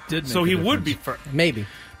 So that did make So a he difference. would be first. Maybe.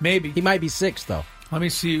 Maybe. He might be 6th, though. Let me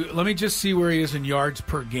see. Let me just see where he is in yards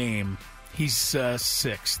per game. He's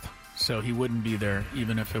 6th. So he wouldn't be there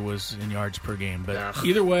even if it was in yards per game. But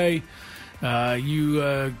either way...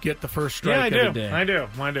 you get the first strike of the day. I do.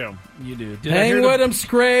 You do. Hang with him,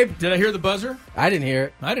 Scrape. Did I hear the buzzer? I didn't hear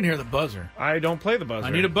it. I didn't hear the buzzer. I don't play the buzzer. I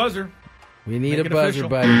need a buzzer. We need Make a it buzzer, official.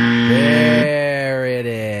 buddy. There it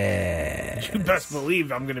is. You best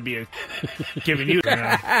believe I'm going to be giving you. All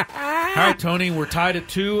right, Tony, we're tied at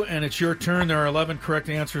 2, and it's your turn. There are 11 correct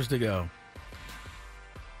answers to go.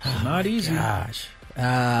 Not easy. Gosh.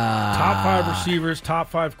 Top 5 receivers, top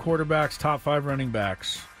 5 quarterbacks, top 5 running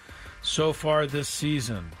backs so far this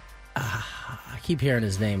season. I keep hearing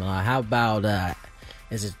his name a lot. How about,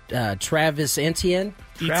 is it Travis Etienne?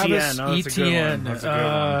 Travis Etienne.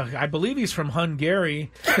 I believe he's from Hungary.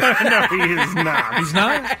 No, he is not. He's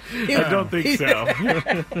not? I don't think so.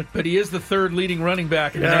 But he is the 3rd leading running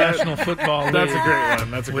back in the National Football League. That's a great one.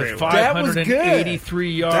 That's a great with one.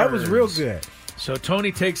 583 yards. That was real good. So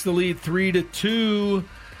Tony takes the lead 3-2.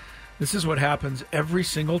 This is what happens every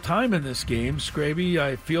single time in this game. Scraby,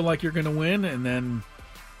 I feel like you're going to win, and then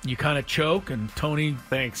you kind of choke, and Tony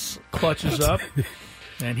clutches up,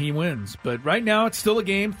 and he wins. But right now, it's still a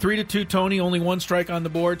game. 3-2, Tony. Only 1 strike on the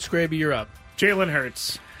board. Scraby, you're up. Jalen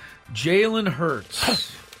Hurts. Jalen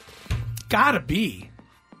Hurts. Gotta be.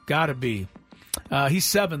 He's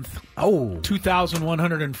 7th. Oh.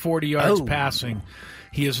 2,140 yards passing.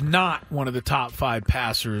 He is not one of the top 5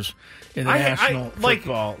 passers in the National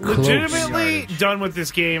Football. Legitimately done with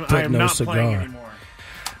this game. I am not playing anymore.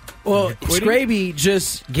 Well, Scraby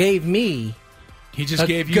just gave me. He just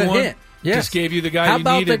gave you one. Hint. Yes. Just gave you the guy. How you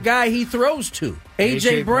about needed. the guy he throws to,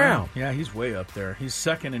 AJ Brown? Yeah, he's way up there. He's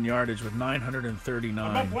 2nd in yardage with 939.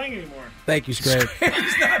 I'm not playing anymore. Thank you, Scrape.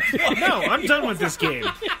 No, I'm done with this game.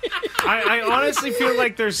 I honestly feel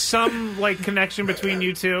like there's some connection between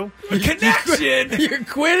you two. Connection? You're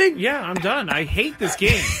quitting? Yeah, I'm done. I hate this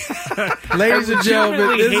game. Ladies and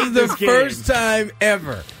gentlemen, this is the game. first time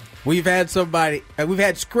ever we've had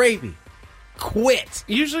Scraby quit.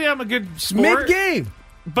 Usually I'm a good sport. Mid-game.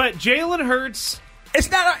 But Jalen Hurts...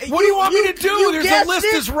 What do you want me to do? There's a list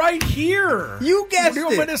is right here. You guessed What do you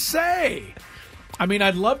want me to say? I mean,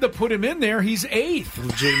 I'd love to put him in there. He's 8th.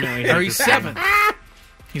 Legitimately. Or he's 7th.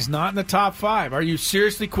 He's not in the top 5. Are you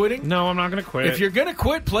seriously quitting? No, I'm not going to quit. If you're going to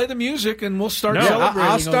quit, play the music, and we'll start celebrating.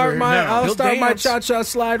 I'll start my dance. cha-cha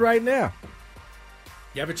slide right now.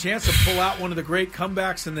 You have a chance to pull out one of the great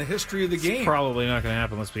comebacks in the history of the game. It's probably not going to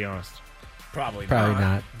happen, let's be honest. Probably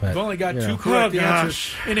not. But, you've only got 2 correct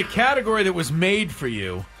answers in a category that was made for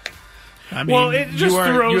you. I mean, it just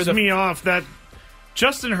throws me off that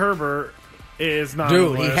Justin Herbert is not.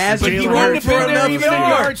 Dude, he hasn't. But he wouldn't have been there even in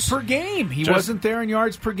yards per game. He wasn't there in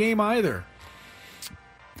yards per game either.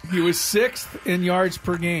 He was 6th in yards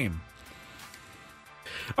per game.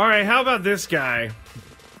 All right, how about this guy?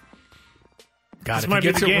 God, if he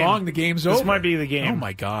gets it wrong, the game's over. This might be the game. Oh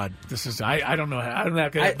my God, this is I don't know. I don't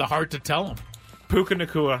have the heart to tell him. Puka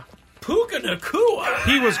Nacua. Puka Nacua.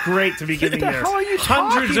 He was great to begin the year. hell are you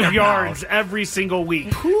Hundreds talking of yards about? every single week.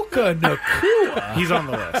 Puka Nacua. He's on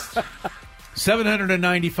the list.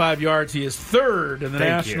 795 yards. He is third in the Thank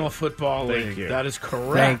National you. Football Thank League. you. That is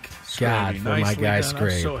correct. Thank God for my Nicely guy done. I'm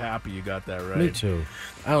Scrape. so happy you got that right. Me too.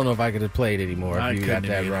 I don't know if I could have played anymore I if you got couldn't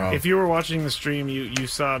that either. wrong. If you were watching the stream, you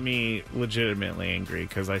saw me legitimately angry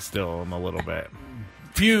because I still am a little bit.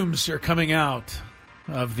 Fumes are coming out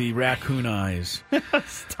of the raccoon eyes.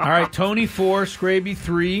 All right, Tony 4, Scraby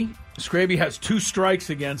 3. Scraby has 2 strikes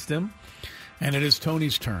against him, and it is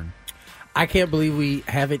Tony's turn. I can't believe we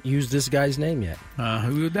haven't used this guy's name yet.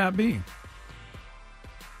 Who would that be?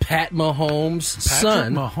 Pat Mahomes'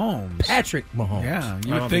 son. Patrick Mahomes. Yeah,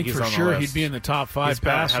 you would think for sure he'd be in the top 5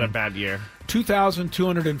 passing. Had a bad year.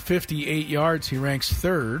 2,258 yards. He ranks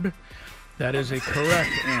 3rd. That is a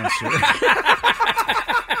correct answer.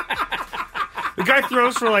 The guy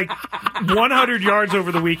throws for like 100 yards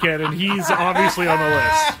over the weekend, and he's obviously on the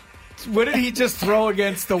list. What did he just throw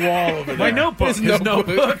against the wall over there? My notebook. His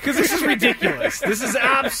notebook. Because this is ridiculous. This is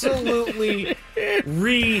absolutely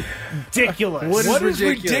ridiculous. What is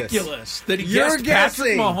ridiculous? That he guessed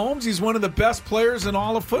Patrick Mahomes? He's one of the best players in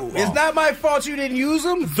all of football. It's not my fault you didn't use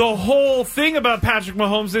him. The whole thing about Patrick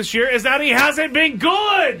Mahomes this year is that he hasn't been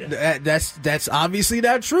good. That's obviously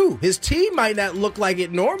not true. His team might not look like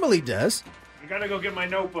it normally does. I gotta go get my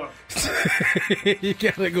notebook. You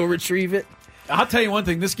gotta go retrieve it. I'll tell you one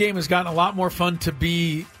thing. This game has gotten a lot more fun to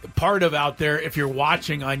be part of out there if you're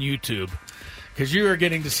watching on YouTube, because you are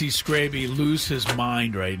getting to see Scraby lose his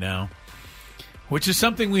mind right now, which is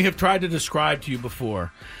something we have tried to describe to you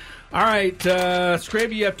before. All right,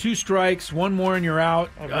 Scraby, you have 2 strikes. 1 more and you're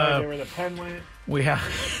out. I have no idea where the pen went. We have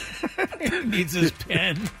he needs his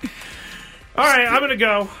pen. All right, I'm going to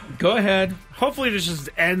go. Go ahead. Hopefully this just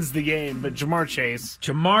ends the game, but Jamar Chase.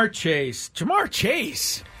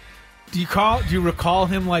 Do you recall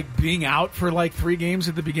him like being out for like 3 games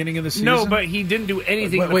at the beginning of the season? No, but he didn't do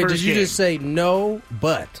anything. Wait, did you just say no,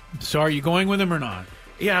 but? So are you going with him or not?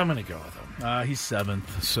 Yeah, I'm going to go with him. He's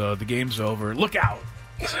 7th, so the game's over. Look out.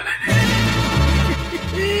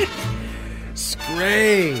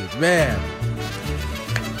 Scrape, man.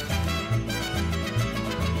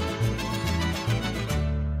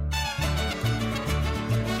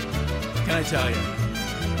 Can I tell you?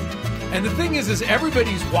 And the thing is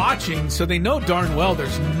everybody's watching, so they know darn well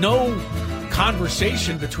there's no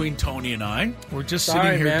conversation between Tony and I. We're just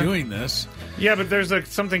sitting here doing this. Yeah, but there's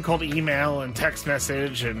something called email and text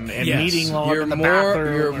message and Yes. meeting log in the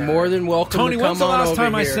bathroom. You're more than welcome Tony, to come when's the on last over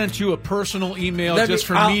time I here. sent you a personal email just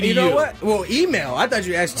for me to you know what? Well, email. I thought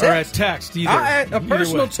you asked text. Or a text, either. A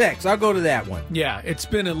personal way. text. I'll go to that one. Yeah, it's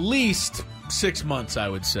been at least 6 months, I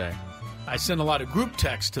would say. I sent a lot of group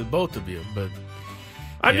texts to both of you, but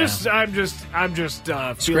I'm just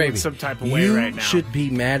feeling some type of way right now. You should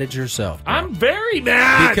be mad at yourself, bro. I'm very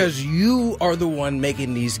mad because you are the one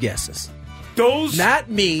making these guesses. Those not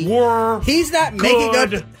me. He's not making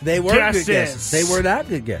up. They were good guesses. They were not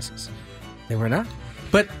good guesses. They were not.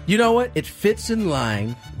 But you know what? It fits in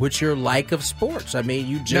line with your like of sports. I mean,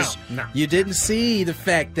 you didn't see the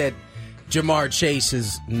fact that Jamar Chase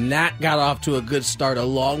has not got off to a good start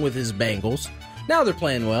along with his Bengals. Now they're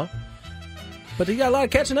playing well. But he got a lot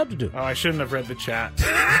of catching up to do. Oh, I shouldn't have read the chat.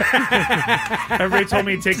 Everybody told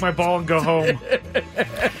me to take my ball and go home.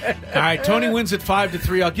 All right, Tony wins at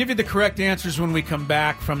 5-3. I'll give you the correct answers when we come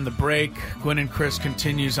back from the break. Gwynn and Chris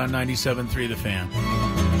continues on 97.3 The Fan.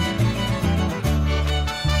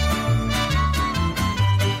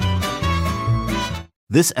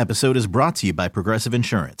 This episode is brought to you by Progressive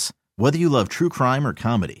Insurance. Whether you love true crime or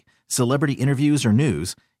comedy, celebrity interviews or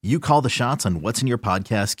news, you call the shots on what's in your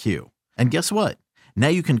podcast queue. And guess what? Now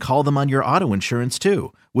you can call them on your auto insurance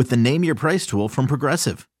too with the Name Your Price tool from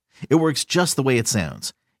Progressive. It works just the way it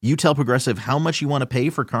sounds. You tell Progressive how much you want to pay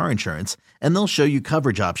for car insurance, and they'll show you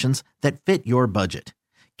coverage options that fit your budget.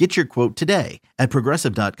 Get your quote today at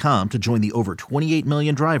Progressive.com to join the over 28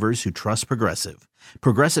 million drivers who trust Progressive.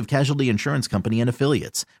 Progressive Casualty Insurance Company and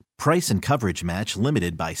Affiliates. Price and coverage match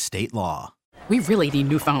limited by state law. We really need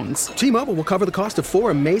new phones. T-Mobile will cover the cost of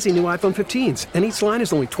 4 amazing new iPhone 15s, and each line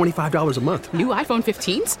is only $25 a month. New iPhone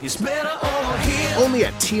 15s? It's better over here. Only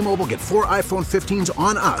at T-Mobile, get 4 iPhone 15s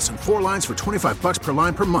on us and 4 lines for $25 per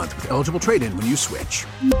line per month with eligible trade-in when you switch.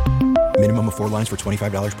 Minimum of 4 lines for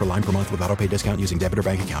 $25 per line per month with auto-pay discount using debit or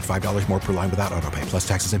bank account. $5 more per line without auto-pay, plus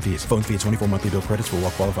taxes and fees. Phone fee at 24 monthly bill credits for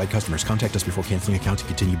well-qualified customers. Contact us before canceling account to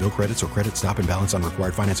continue bill credits or credit stop and balance on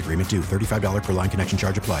required finance agreement due. $35 per line connection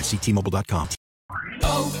charge applies. See T-Mobile.com.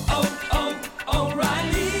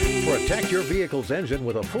 For a Protect your vehicle's engine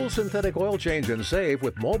with a full synthetic oil change and save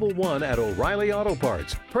with Mobile One at O'Reilly Auto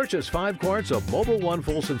Parts. Purchase 5 quarts of Mobile One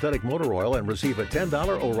full synthetic motor oil and receive a $10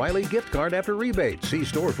 O'Reilly gift card after rebate. See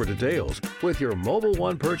store for details. With your Mobile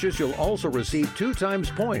One purchase, you'll also receive 2 times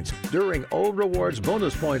points during O Rewards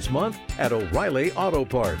Bonus Points Month at O'Reilly Auto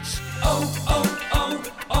Parts.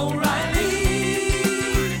 O'Reilly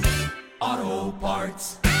Auto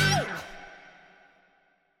Parts.